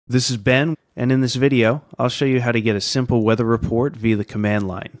This is Ben, and in this video, I'll show you how to get a simple weather report via the command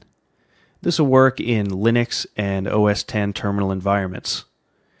line. This will work in Linux and OS X terminal environments.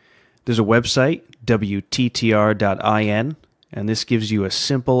 There's a website, wttr.in, and this gives you a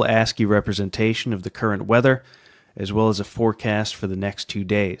simple ASCII representation of the current weather, as well as a forecast for the next 2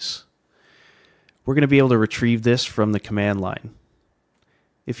 days. We're going to be able to retrieve this from the command line.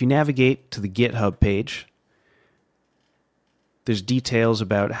 If you navigate to the GitHub page, there's details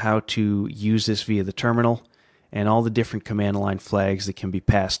about how to use this via the terminal and all the different command line flags that can be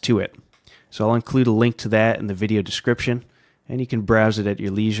passed to it. So I'll include a link to that in the video description, and you can browse it at your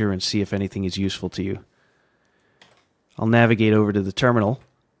leisure and see if anything is useful to you. I'll navigate over to the terminal,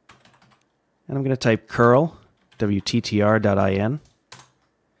 and I'm going to type curl wttr.in.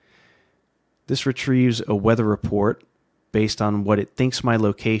 This retrieves a weather report based on what it thinks my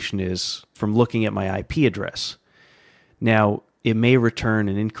location is from looking at my IP address. Now, it may return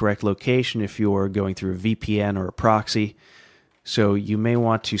an incorrect location if you're going through a VPN or a proxy, so you may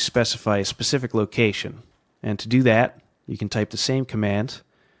want to specify a specific location. And to do that, you can type the same command,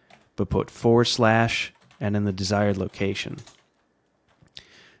 but put / and then the desired location.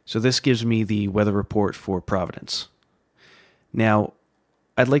 So this gives me the weather report for Providence. Now,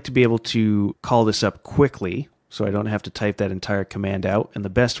 I'd like to be able to call this up quickly, so I don't have to type that entire command out, and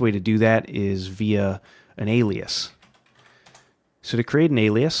the best way to do that is via an alias. So to create an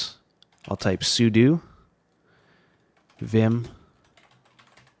alias, I'll type sudo vim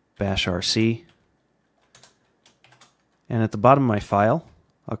bashrc, and at the bottom of my file,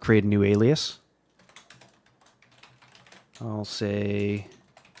 I'll create a new alias. I'll say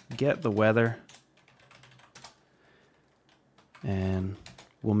get the weather, and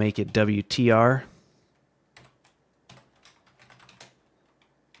we'll make it WTR.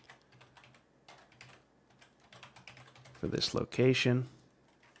 For this location,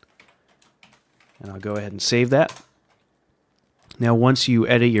 and I'll go ahead and save that. Now once you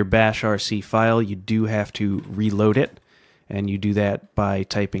edit your bashrc file, you do have to reload it, and you do that by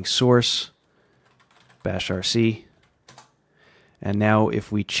typing source bashrc, and now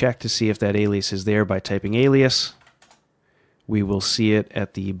if we check to see if that alias is there by typing alias, we will see it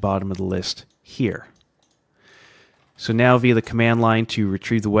at the bottom of the list here. So now via the command line to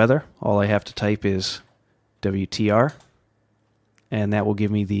retrieve the weather, all I have to type is WTR, and that will give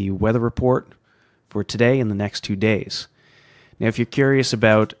me the weather report for today and the next 2 days. Now if you're curious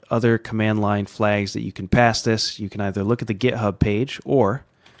about other command line flags that you can pass this, you can either look at the GitHub page, or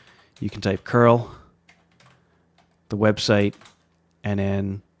you can type curl, the website, and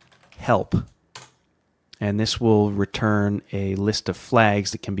then help. And this will return a list of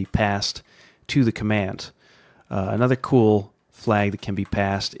flags that can be passed to the command. Another cool flag that can be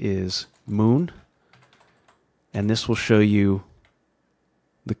passed is moon, and this will show you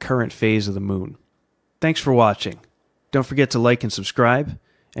the current phase of the moon. Thanks for watching. Don't forget to like and subscribe,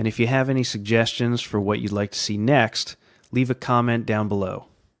 and if you have any suggestions for what you'd like to see next, leave a comment down below.